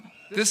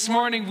This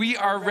morning we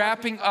are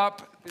wrapping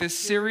up this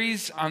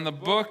series on the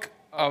book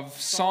of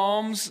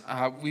Psalms.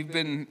 We've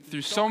been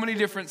through so many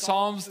different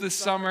Psalms this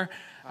summer.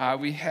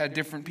 We had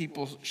different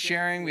people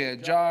sharing. We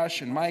had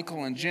Josh and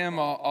Michael and Jim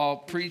all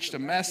preached a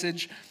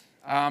message.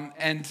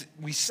 And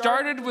we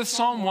started with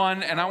Psalm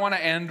 1, and I want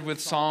to end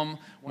with Psalm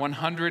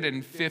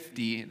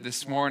 150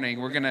 this morning.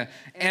 We're going to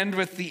end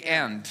with the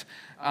end.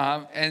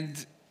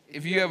 And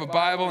if you have a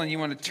Bible and you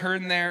want to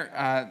turn there,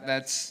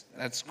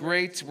 that's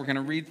great. We're going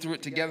to read through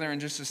it together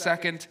in just a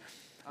second.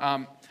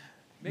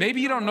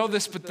 Maybe you don't know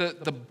this, but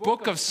the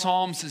book of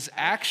Psalms is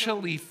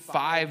actually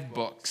 5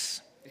 books.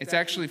 It's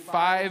actually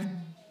 5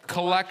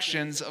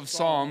 collections of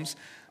Psalms.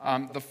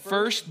 The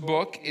first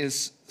book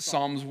is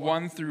Psalms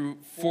 1 through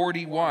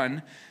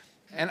 41.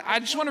 And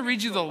I just want to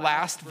read you the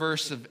last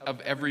verse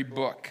of every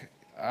book.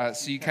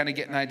 So you kind of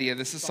get an idea.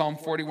 This is Psalm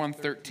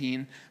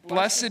 41:13.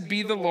 Blessed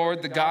be the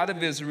Lord, the God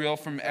of Israel,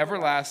 from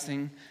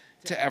everlasting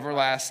to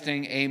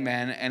everlasting.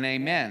 Amen and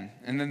amen.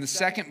 And then the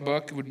second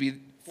book would be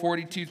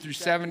 42 through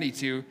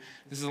 72.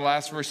 This is the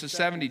last verse of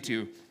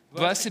 72.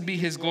 Blessed be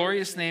his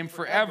glorious name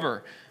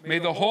forever. May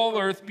the whole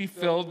earth be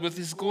filled with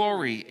his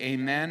glory.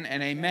 Amen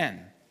and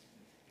amen.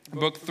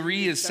 Book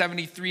 3 is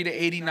 73 to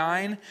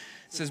 89. It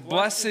says,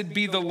 Blessed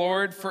be the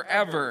Lord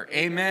forever.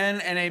 Amen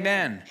and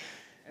amen.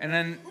 And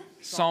then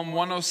Psalm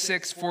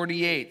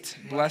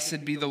 106:48.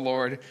 Blessed be the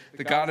Lord,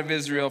 the God of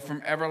Israel,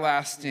 from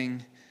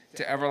everlasting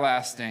to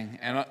everlasting.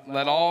 And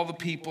let all the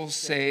people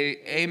say,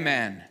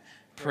 Amen.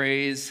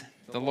 Praise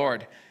the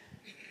Lord.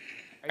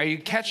 Are you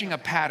catching a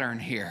pattern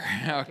here?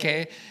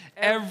 Okay.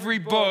 Every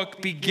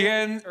book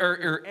begins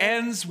or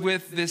ends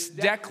with this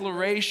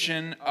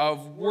declaration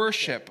of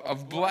worship,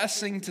 of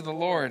blessing to the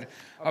Lord,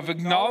 of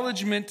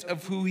acknowledgement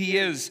of who he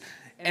is.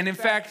 And in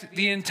fact,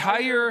 the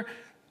entire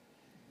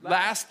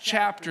last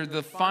chapter,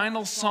 the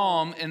final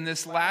psalm in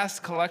this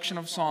last collection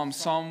of psalms,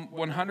 Psalm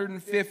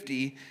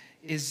 150,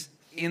 is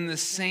in the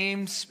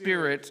same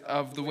spirit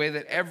of the way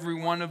that every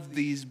one of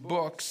these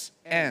books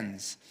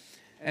ends.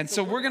 And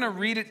so we're going to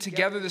read it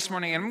together this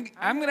morning. And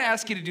I'm going to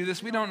ask you to do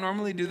this. We don't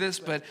normally do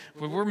this, but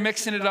we're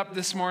mixing it up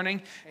this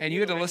morning. And you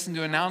had to listen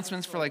to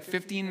announcements for like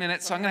 15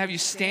 minutes. So I'm going to have you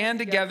stand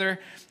together.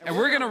 And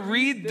we're going to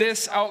read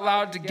this out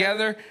loud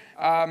together.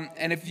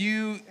 And if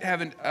you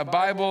have a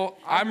Bible,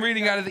 I'm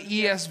reading out of the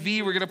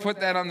ESV. We're going to put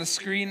that on the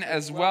screen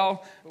as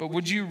well. But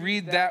would you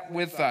read that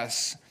with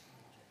us?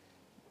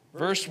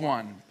 Verse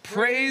 1.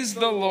 Praise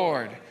the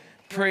Lord.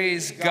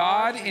 Praise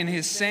God in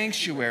his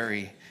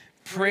sanctuary.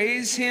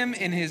 Praise him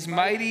in his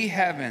mighty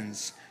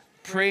heavens.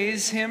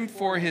 Praise him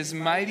for his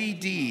mighty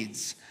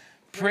deeds.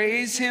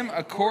 Praise him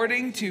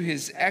according to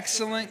his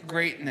excellent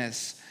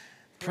greatness.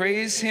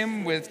 Praise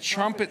him with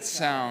trumpet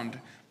sound.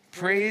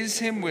 Praise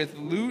him with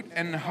lute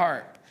and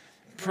harp.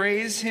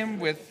 Praise him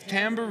with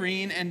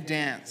tambourine and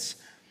dance.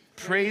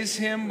 Praise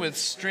him with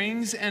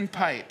strings and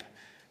pipe.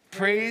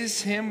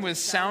 Praise him with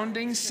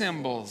sounding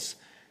cymbals.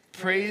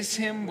 Praise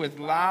him with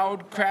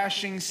loud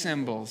crashing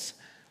cymbals.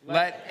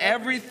 Let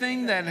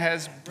everything that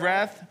has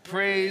breath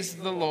praise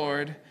the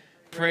Lord.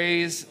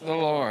 Praise the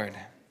Lord.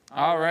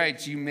 All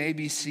right, you may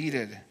be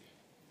seated.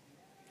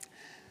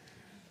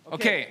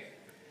 Okay,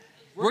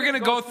 we're going to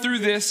go through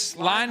this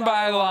line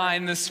by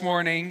line this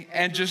morning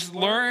and just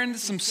learn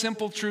some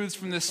simple truths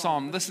from this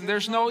psalm. Listen,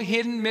 there's no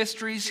hidden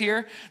mysteries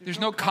here. There's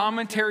no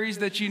commentaries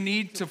that you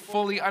need to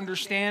fully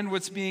understand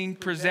what's being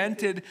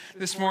presented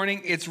this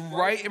morning. It's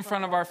right in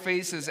front of our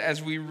faces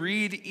as we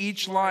read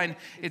each line.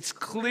 It's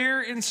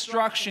clear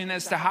instruction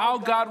as to how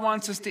God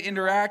wants us to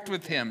interact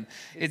with him.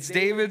 It's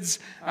David's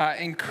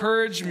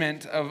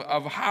encouragement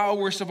of how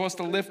we're supposed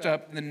to lift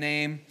up the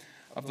name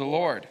of the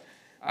Lord.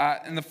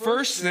 And the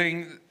first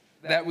thing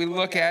that we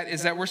look at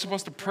is that we're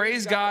supposed to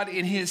praise God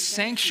in his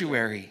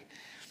sanctuary.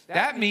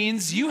 That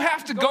means you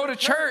have to go to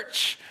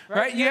church,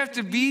 right? You have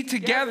to be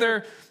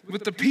together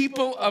with the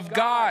people of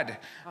God.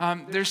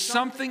 There's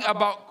something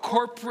about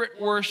corporate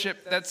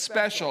worship that's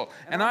special.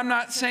 And I'm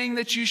not saying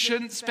that you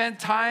shouldn't spend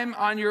time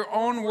on your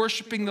own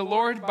worshiping the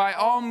Lord. By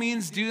all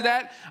means, do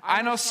that.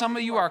 I know some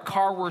of you are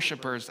car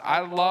worshipers. I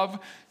love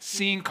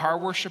seeing car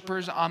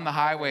worshipers on the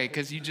highway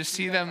because you just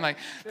see them like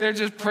they're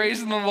just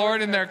praising the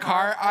Lord in their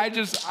car.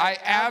 I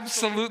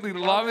absolutely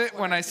love it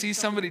when I see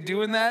somebody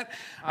doing that.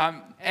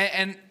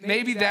 And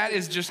maybe that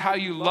is just how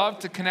you love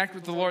to connect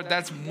with the Lord.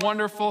 That's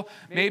wonderful.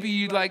 Maybe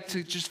you'd like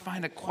to just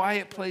find a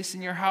quiet place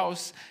in your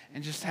house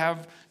and just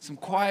have some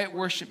quiet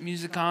worship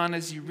music on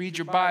as you read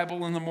your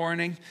Bible in the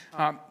morning.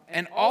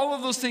 And all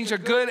of those things are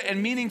good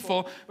and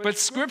meaningful, but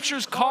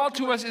Scripture's call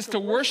to us is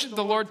to worship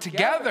the Lord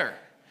together.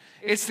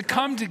 It's to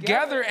come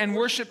together and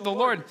worship the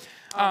Lord.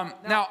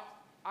 Now,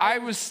 I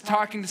was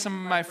talking to some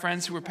of my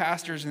friends who were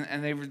pastors,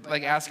 and they were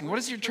like asking, what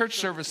does your church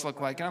service look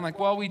like? And I'm like,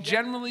 well, we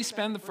generally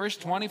spend the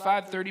first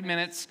 25, 30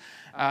 minutes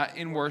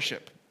in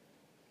worship.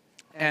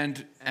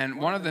 And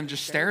one of them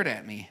just stared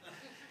at me.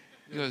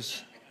 He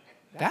goes,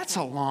 that's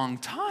a long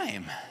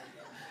time.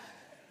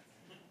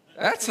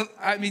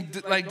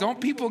 Don't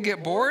people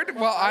get bored?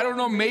 Well, I don't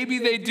know, maybe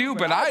they do,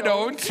 but I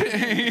don't.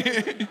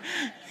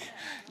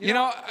 You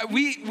know,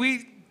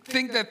 we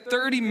think that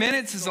 30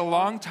 minutes is a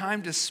long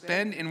time to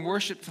spend in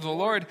worship to the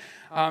Lord,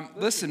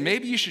 listen,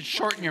 maybe you should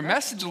shorten your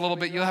message a little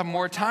bit. You'll have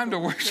more time to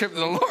worship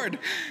the Lord.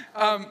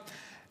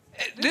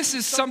 This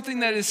is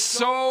something that is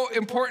so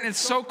important. It's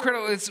so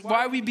critical. It's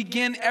why we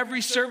begin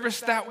every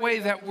service that way,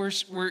 that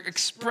we're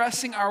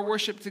expressing our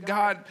worship to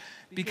God,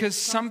 because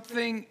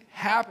something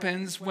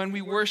happens when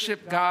we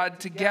worship God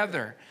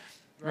together,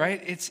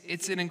 right?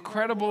 It's an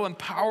incredible and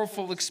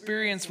powerful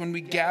experience when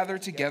we gather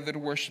together to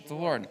worship the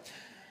Lord.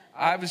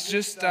 I was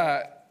just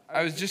at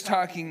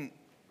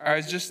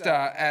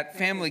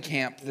family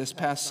camp this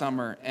past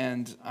summer,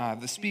 and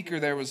the speaker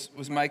there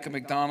was Micah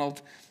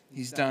McDonald.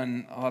 He's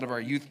done a lot of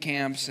our youth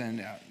camps,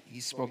 and he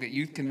spoke at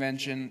Youth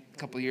Convention a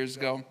couple of years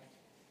ago.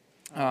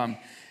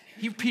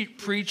 He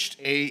preached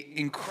an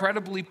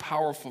incredibly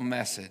powerful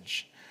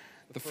message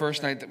the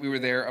first night that we were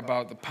there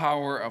about the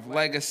power of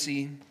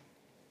legacy.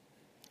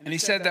 And he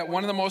said that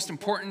one of the most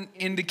important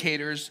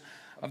indicators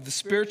of the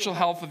spiritual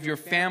health of your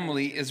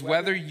family is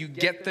whether you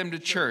get them to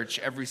church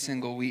every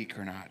single week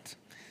or not.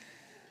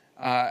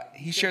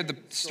 He shared the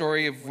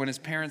story of when his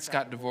parents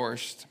got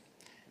divorced,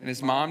 and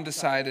his mom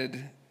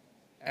decided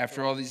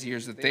after all these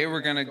years that they were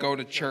going to go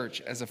to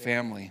church as a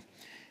family.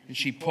 And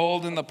she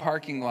pulled in the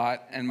parking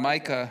lot, and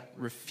Micah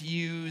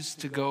refused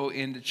to go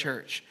into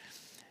church.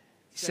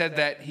 He said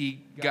that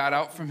he got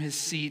out from his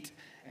seat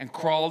and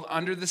crawled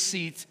under the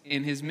seat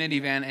in his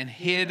minivan and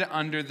hid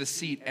under the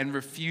seat and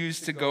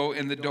refused to go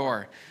in the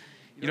door.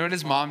 You know what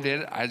his mom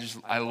did?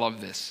 I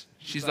love this.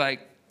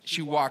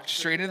 She walked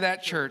straight into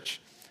that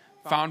church,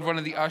 found one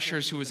of the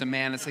ushers who was a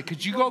man, and said,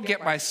 "Could you go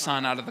get my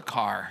son out of the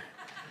car?"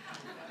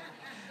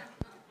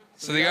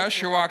 So the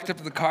usher walked up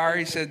to the car.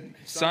 He said,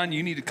 "Son,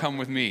 you need to come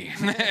with me."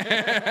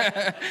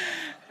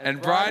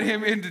 And brought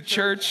him into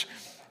church.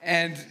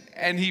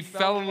 And he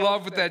fell in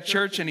love with that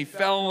church, and he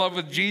fell in love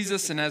with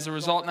Jesus. And as a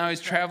result, now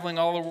he's traveling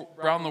all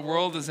around the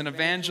world as an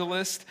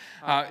evangelist.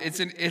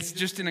 It's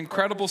just an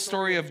incredible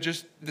story of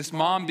just this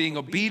mom being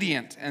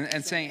obedient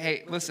and saying,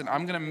 "Hey, listen,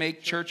 I'm going to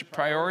make church a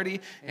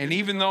priority. And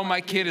even though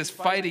my kid is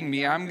fighting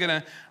me, I'm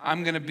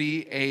going to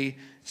be a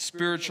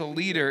spiritual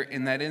leader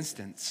in that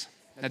instance."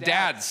 Now,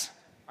 dads,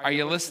 are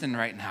you listening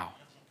right now?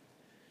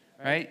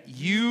 Right?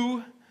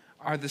 You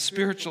are the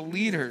spiritual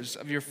leaders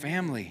of your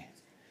family.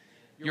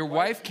 Your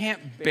wife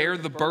can't bear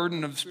the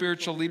burden of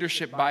spiritual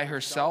leadership by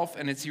herself,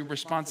 and it's your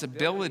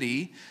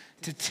responsibility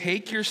to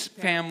take your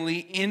family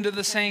into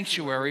the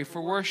sanctuary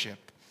for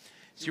worship.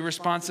 It's your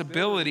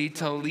responsibility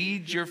to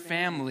lead your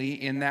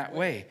family in that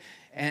way.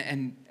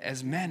 And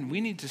as men, we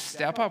need to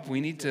step up.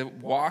 We need to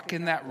walk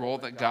in that role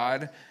that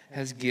God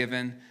has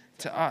given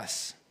to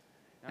us.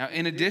 Now,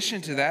 in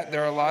addition to that,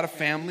 there are a lot of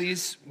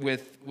families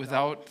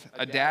without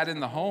a dad in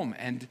the home.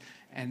 And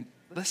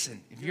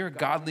listen, if you're a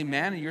godly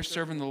man and you're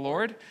serving the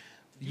Lord,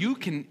 you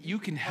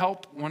can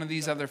help one of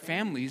these other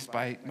families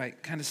by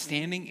kind of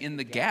standing in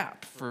the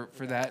gap for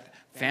that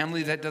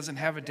family that doesn't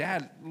have a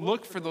dad.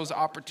 Look for those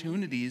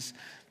opportunities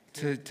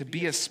to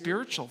be a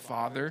spiritual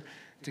father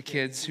to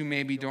kids who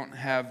maybe don't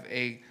have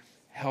a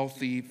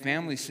healthy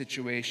family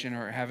situation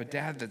or have a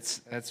dad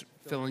that's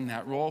filling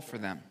that role for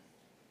them.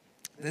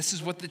 This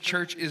is what the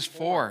church is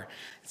for.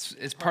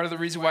 It's part of the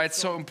reason why it's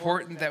so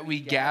important that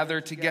we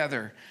gather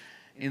together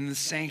in the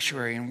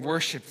sanctuary and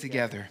worship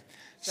together.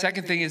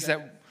 Second thing is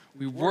that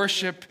we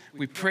worship,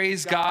 we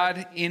praise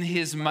God in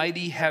his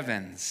mighty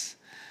heavens.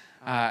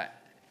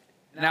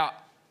 Now,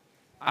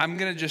 I'm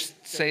going to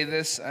just say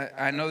this.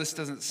 I know this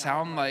doesn't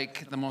sound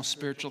like the most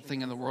spiritual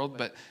thing in the world,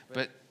 but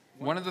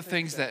one of the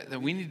things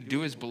that we need to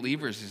do as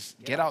believers is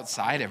get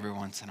outside every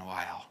once in a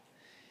while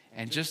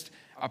and just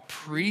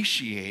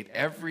appreciate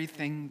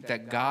everything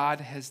that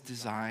God has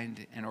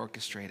designed and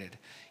orchestrated.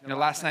 You know,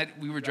 last night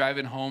we were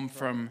driving home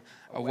from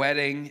a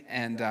wedding,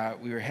 and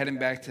we were heading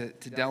back to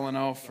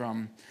Delano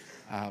from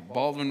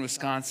Baldwin,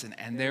 Wisconsin,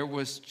 and there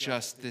was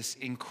just this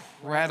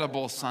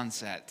incredible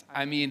sunset.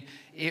 I mean,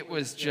 it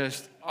was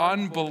just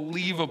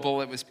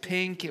unbelievable. It was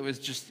pink. It was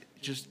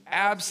just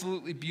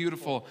absolutely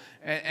beautiful,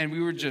 and we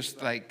were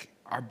just like,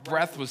 our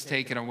breath was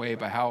taken away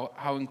by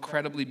how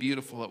incredibly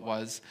beautiful it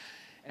was.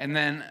 And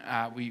then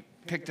we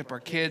picked up our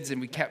kids and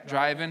we kept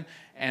driving,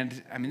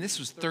 and I mean, this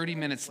was 30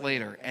 minutes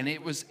later, and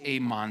it was a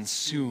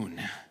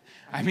monsoon.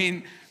 I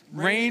mean,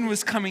 rain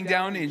was coming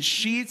down in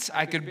sheets.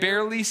 I could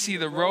barely see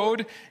the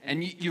road.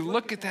 And you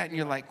look at that and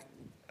you're like,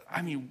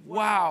 I mean,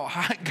 wow,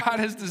 God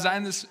has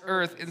designed this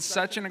earth in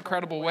such an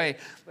incredible way.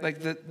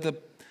 Like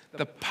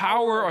the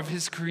power of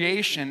his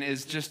creation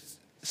is just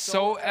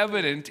so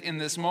evident in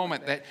this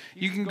moment that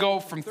you can go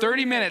from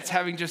 30 minutes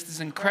having just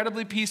this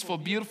incredibly peaceful,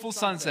 beautiful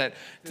sunset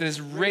to this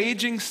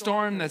raging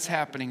storm that's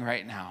happening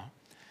right now.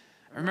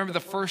 I remember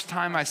the first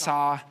time I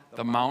saw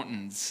the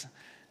mountains.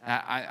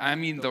 I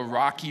mean the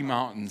Rocky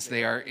Mountains.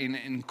 They are an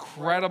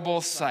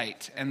incredible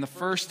sight. And the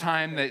first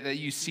time that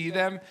you see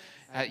them,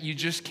 you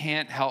just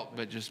can't help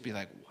but just be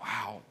like,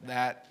 wow,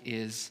 that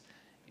is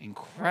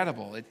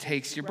incredible. It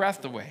takes your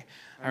breath away.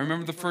 I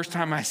remember the first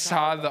time I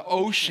saw the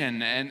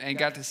ocean and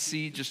got to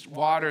see just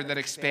water that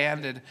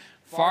expanded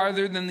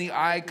farther than the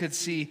eye could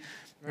see,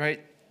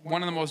 right?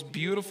 one of the most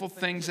beautiful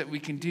things that we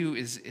can do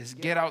is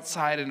get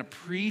outside and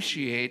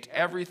appreciate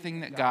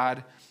everything that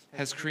God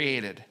has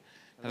created.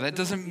 Now, that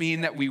doesn't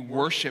mean that we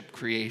worship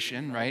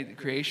creation, right?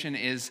 Creation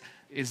is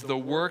the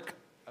work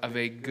of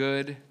a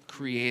good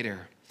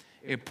creator.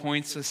 It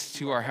points us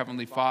to our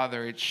Heavenly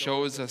Father. It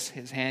shows us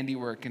his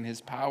handiwork and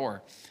his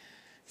power.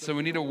 So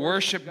we need to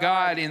worship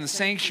God in the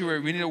sanctuary.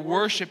 We need to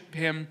worship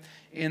him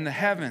in the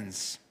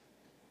heavens.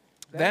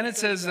 Then it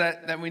says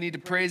that we need to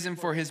praise him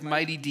for his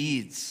mighty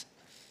deeds.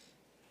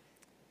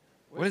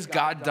 What has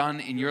God done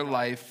in your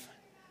life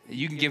that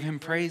you can give him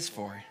praise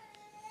for?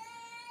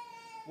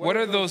 What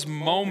are those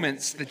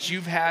moments that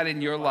you've had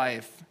in your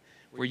life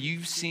where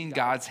you've seen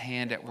God's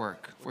hand at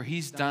work, where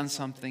he's done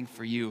something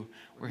for you,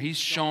 where he's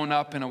shown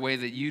up in a way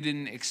that you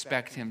didn't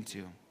expect him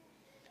to?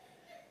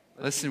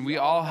 Listen, we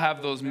all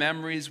have those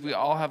memories. We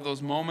all have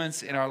those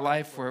moments in our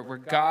life where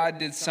God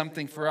did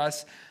something for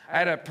us. I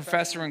had a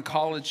professor in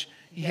college.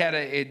 He had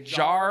a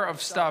jar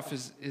of stuff.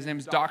 His name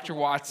is Dr.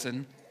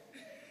 Watson.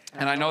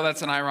 And I know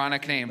that's an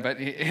ironic name, but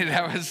he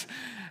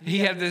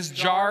had this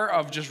jar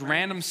of just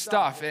random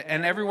stuff.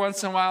 And every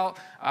once in a while,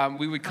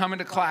 we would come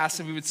into class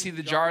and we would see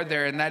the jar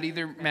there. And that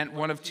either meant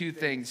one of two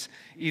things.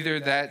 Either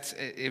that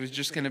it was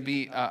just going to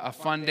be a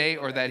fun day,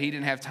 or that he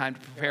didn't have time to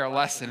prepare a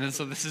lesson. And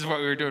so this is what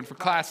we were doing for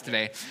class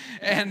today.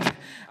 And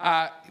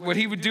what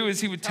he would do is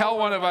he would tell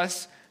one of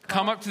us,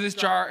 come up to this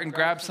jar and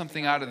grab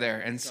something out of there.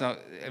 And so,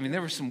 I mean,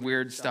 there was some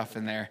weird stuff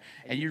in there.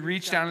 And you'd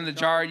reach down in the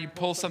jar, you'd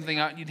pull something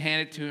out, and you'd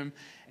hand it to him.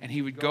 And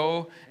he would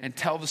go and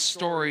tell the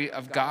story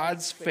of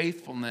God's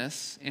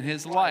faithfulness in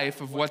his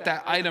life, of what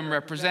that item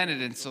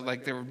represented. And so,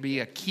 like, there would be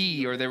a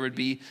key, or there would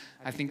be,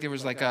 I think there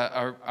was like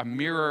a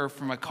mirror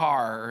from a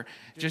car, or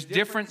just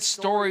different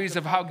stories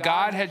of how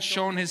God had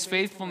shown his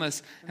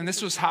faithfulness. And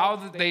this was how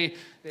that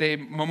they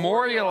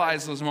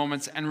memorialized those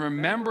moments and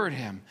remembered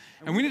him.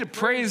 And we need to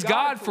praise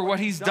God for what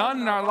he's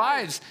done in our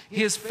lives,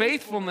 his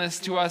faithfulness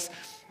to us,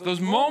 those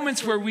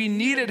moments where we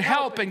needed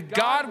help and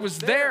God was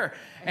there.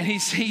 And he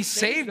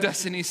saved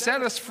us, and he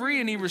set us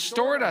free, and he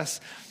restored us.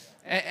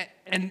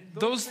 And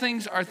those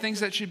things are things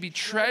that should be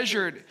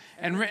treasured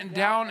and written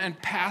down and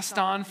passed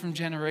on from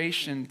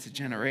generation to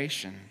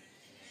generation.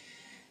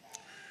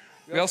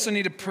 We also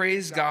need to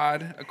praise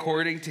God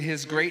according to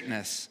his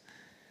greatness.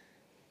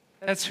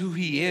 That's who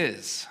he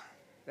is.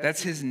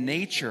 That's his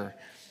nature.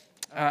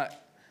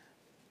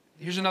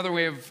 Here's another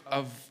way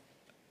of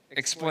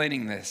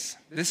explaining this.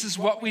 This is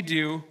what we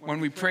do when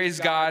we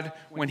praise God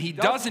when he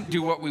doesn't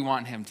do what we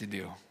want him to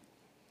do.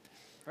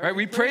 Right?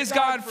 We praise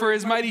God for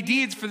his mighty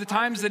deeds, for the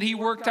times that he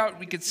worked out.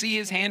 We could see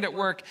his hand at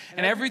work,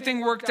 and everything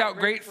worked out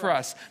great for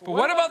us. But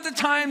what about the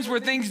times where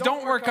things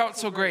don't work out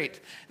so great?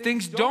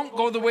 Things don't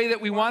go the way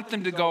that we want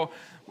them to go.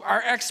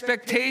 Our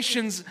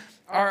expectations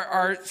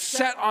are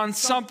set on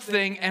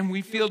something, and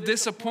we feel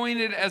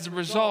disappointed as a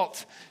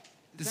result.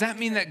 Does that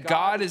mean that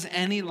God is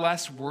any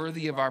less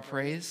worthy of our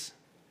praise?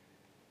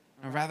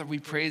 Or rather, we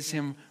praise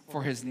him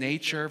for his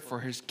nature, for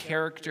his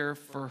character,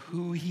 for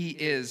who he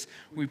is.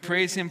 We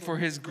praise him for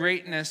his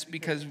greatness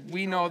because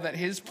we know that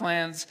his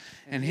plans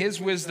and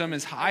his wisdom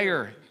is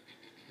higher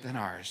than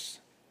ours.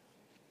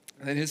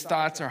 That his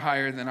thoughts are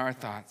higher than our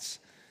thoughts.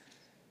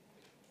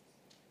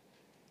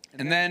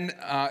 And then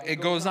it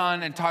goes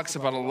on and talks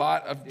about a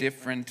lot of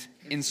different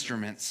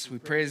instruments. We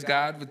praise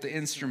God with the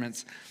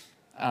instruments,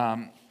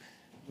 and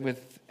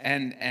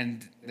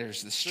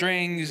there's the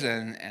strings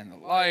and the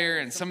lyre,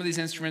 and some of these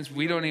instruments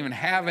we don't even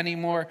have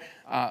anymore.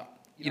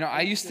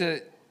 I used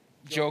to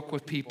joke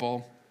with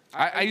people.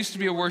 I used to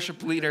be a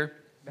worship leader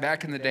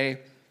back in the day,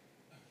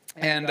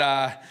 and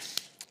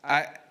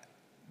I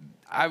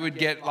would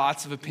get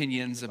lots of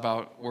opinions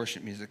about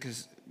worship music,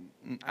 because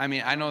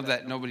I know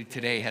that nobody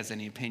today has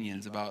any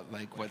opinions about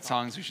like what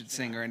songs we should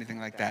sing or anything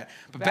like that.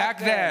 But back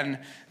then,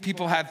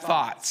 people had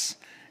thoughts.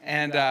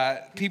 And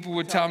people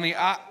would tell me,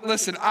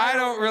 listen, I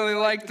don't really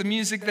like the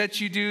music that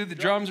you do. The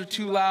drums are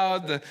too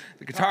loud. The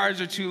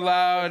guitars are too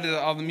loud.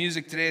 All the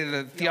music today,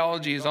 the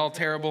theology is all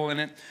terrible in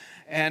it.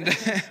 And,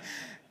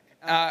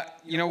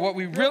 what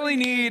we really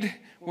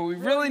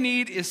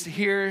need is to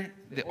hear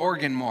the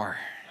organ more.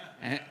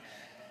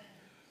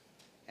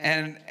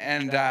 And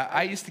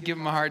I used to give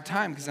them a hard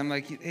time, because I'm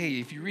like,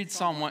 hey, if you read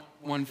Psalm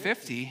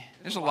 150,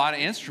 there's a lot of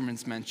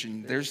instruments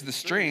mentioned. There's the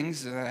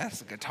strings, that's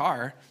the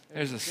guitar.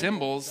 There's the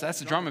cymbals, that's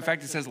the drum. In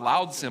fact, it says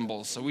loud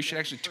cymbals, so we should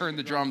actually turn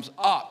the drums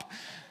up.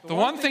 The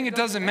one thing it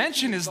doesn't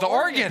mention is the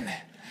organ.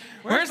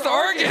 Where's the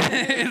organ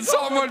in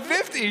Psalm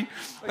 150?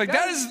 Like,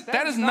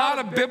 that is not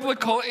a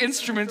biblical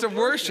instrument of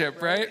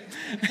worship, right?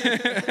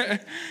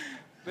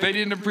 They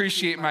didn't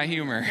appreciate my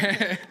humor.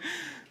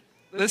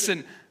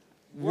 Listen,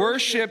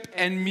 worship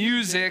and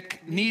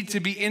music need to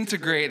be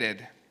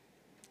integrated.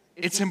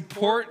 It's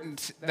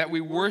important that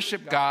we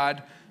worship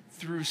God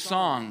through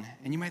song.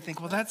 And you might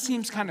think, well, that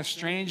seems kind of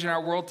strange in our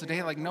world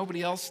today, like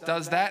nobody else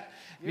does that.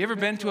 Have you ever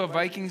been to a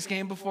Vikings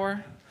game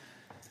before?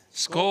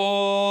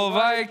 Skol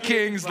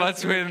Vikings,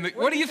 let's win.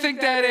 What do you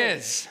think that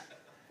is?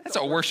 That's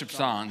a worship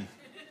song,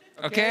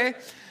 okay?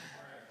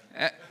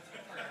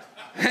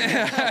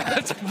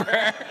 That's a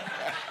prayer.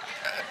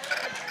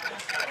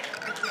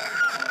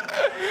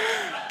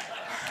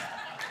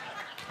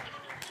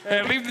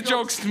 Hey, leave the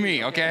jokes to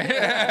me,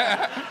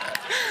 okay?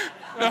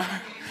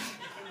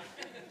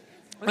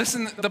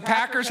 Listen, the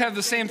Packers have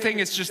the same thing.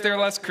 It's just they're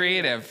less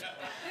creative.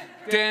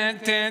 Dun,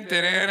 dun,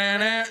 dun, dun, dun,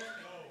 dun.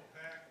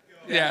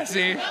 Yeah,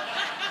 see?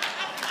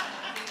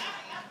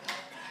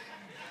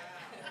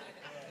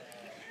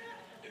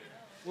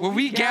 When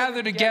we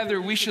gather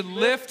together, we should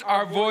lift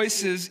our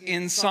voices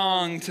in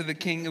song to the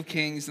King of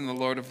Kings and the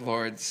Lord of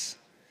Lords.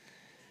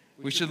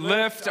 We should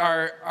lift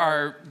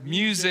our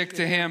music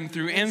to him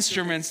through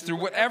instruments, through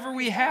whatever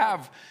we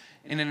have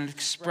in an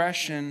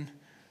expression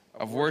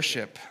of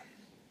worship.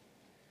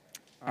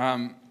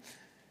 And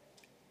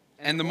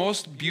the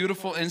most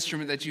beautiful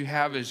instrument that you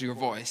have is your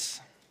voice.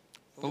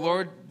 The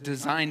Lord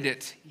designed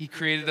it. He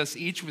created us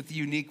each with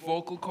unique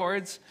vocal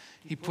cords.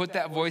 He put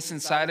that voice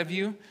inside of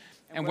you.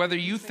 And whether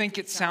you think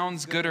it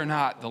sounds good or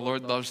not, the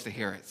Lord loves to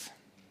hear it.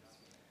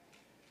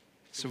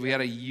 So we got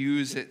to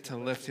use it to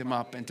lift him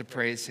up and to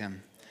praise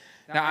him.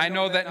 Now, I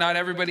know that not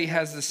everybody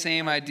has the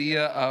same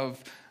idea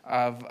of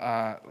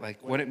like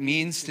what it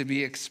means to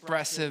be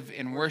expressive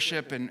in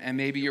worship, and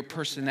maybe your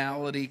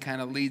personality kind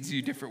of leads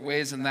you different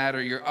ways in that,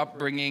 or your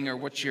upbringing, or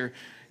what you're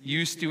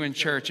used to in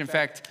church. In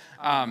fact,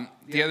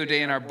 the other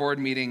day in our board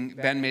meeting,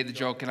 Ben made the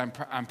joke, and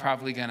I'm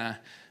probably going to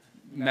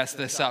mess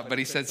this up, but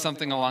he said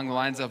something along the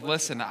lines of,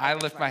 listen, I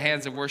lift my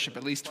hands in worship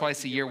at least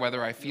twice a year,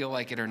 whether I feel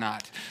like it or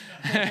not.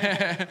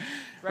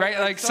 Right?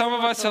 Like some of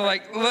us are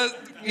like,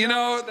 you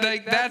know,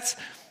 like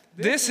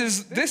this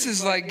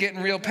is like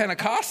getting real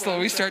Pentecostal.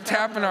 We start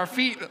tapping our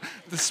feet.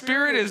 The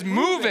Spirit is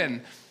moving.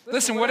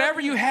 Listen,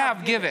 whatever you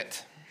have, give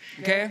it.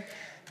 Okay?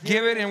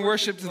 Give it in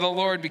worship to the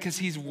Lord because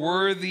he's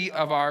worthy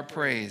of our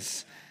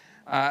praise.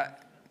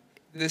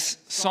 This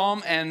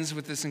psalm ends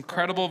with this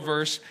incredible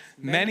verse.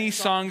 Many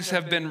songs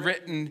have been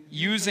written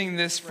using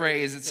this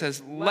phrase. It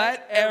says,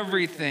 let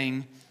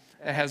everything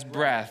that has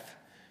breath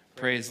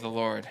praise the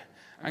Lord.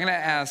 I'm going to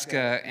ask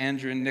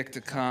Andrew and Nick to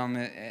come,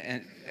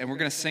 and we're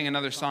going to sing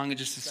another song in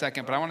just a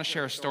second, but I want to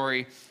share a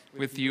story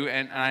with you,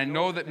 and I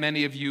know that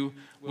many of you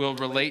will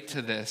relate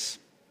to this.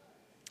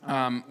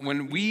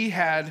 When we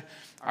had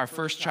our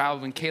first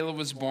child, when Kayla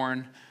was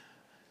born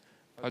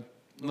a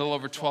little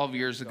over 12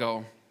 years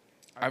ago,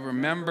 I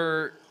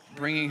remember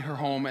bringing her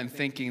home and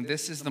thinking,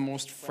 this is the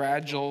most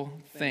fragile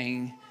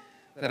thing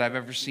that I've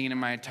ever seen in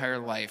my entire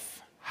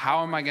life.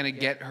 How am I going to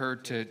get her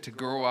to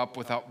grow up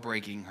without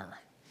breaking her?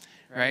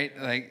 Right?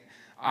 Like,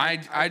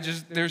 I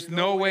just, there's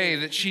no way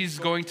that she's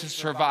going to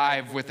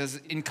survive with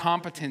as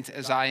incompetent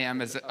as I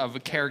am of a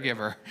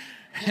caregiver.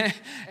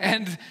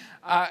 And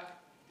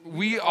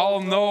we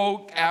all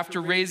know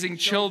after raising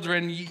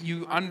children,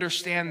 you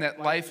understand that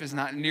life is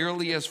not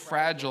nearly as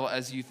fragile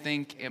as you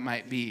think it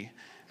might be.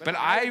 But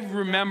I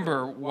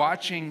remember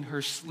watching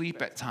her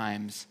sleep at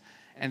times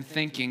and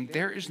thinking,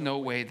 there is no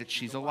way that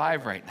she's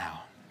alive right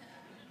now.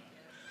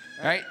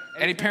 Right?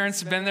 Any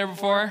parents have been there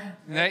before?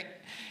 Right?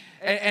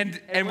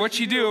 And what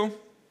you do,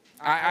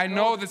 I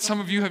know that some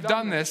of you have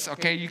done this,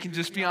 okay? You can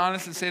just be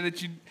honest and say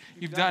that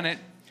you've done it.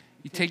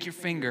 You take your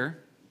finger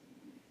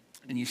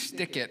and you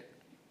stick it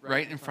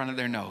right in front of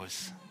their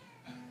nose.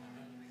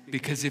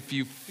 Because if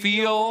you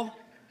feel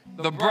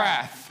the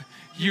breath,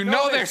 you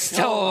know they're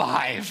still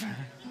alive.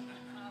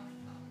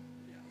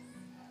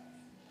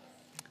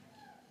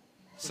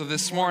 So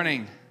this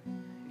morning,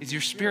 is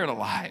your spirit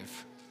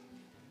alive?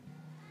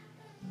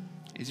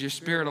 Is your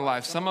spirit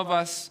alive? Some of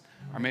us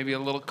are maybe a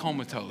little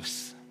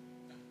comatose.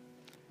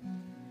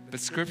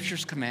 But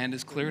Scripture's command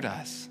is clear to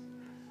us.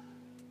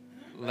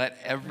 Let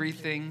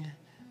everything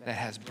that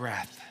has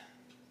breath.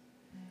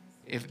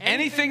 If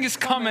anything is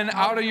coming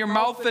out of your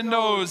mouth and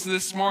nose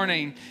this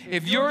morning,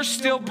 if you're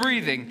still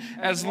breathing,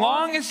 as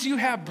long as you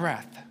have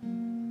breath,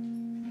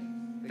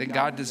 then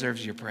God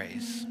deserves your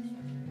praise.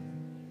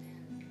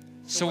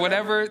 So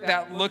whatever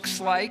that looks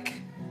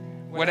like,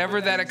 whatever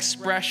that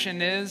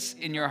expression is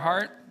in your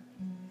heart,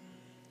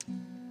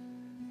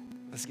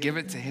 let's give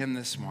it to him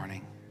this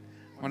morning.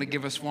 I want to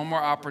give us one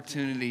more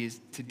opportunity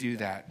to do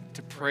that,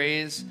 to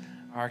praise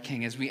our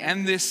King. As we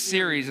end this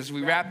series, as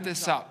we wrap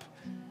this up,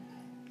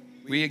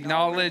 we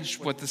acknowledge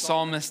what the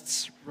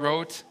psalmists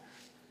wrote.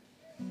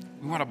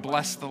 We want to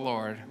bless the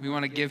Lord. We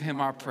want to give him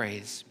our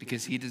praise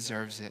because he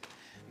deserves it,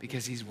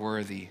 because he's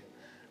worthy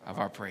of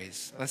our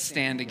praise. Let's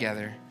stand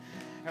together.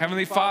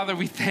 Heavenly Father,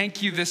 we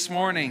thank you this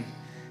morning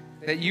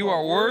that you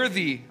are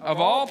worthy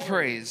of all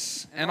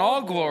praise and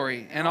all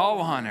glory and all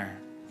honor.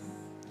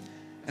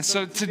 And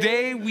so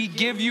today we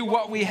give you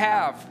what we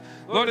have.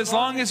 Lord, as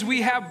long as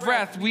we have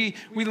breath, we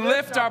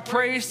lift our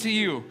praise to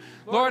you.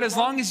 Lord, as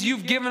long as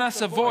you've given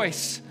us a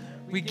voice,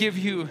 we give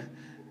you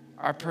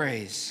our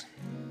praise.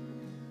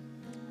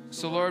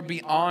 So Lord,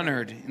 be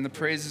honored in the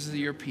praises of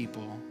your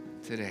people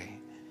today.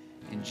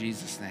 In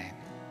Jesus' name,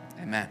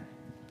 amen.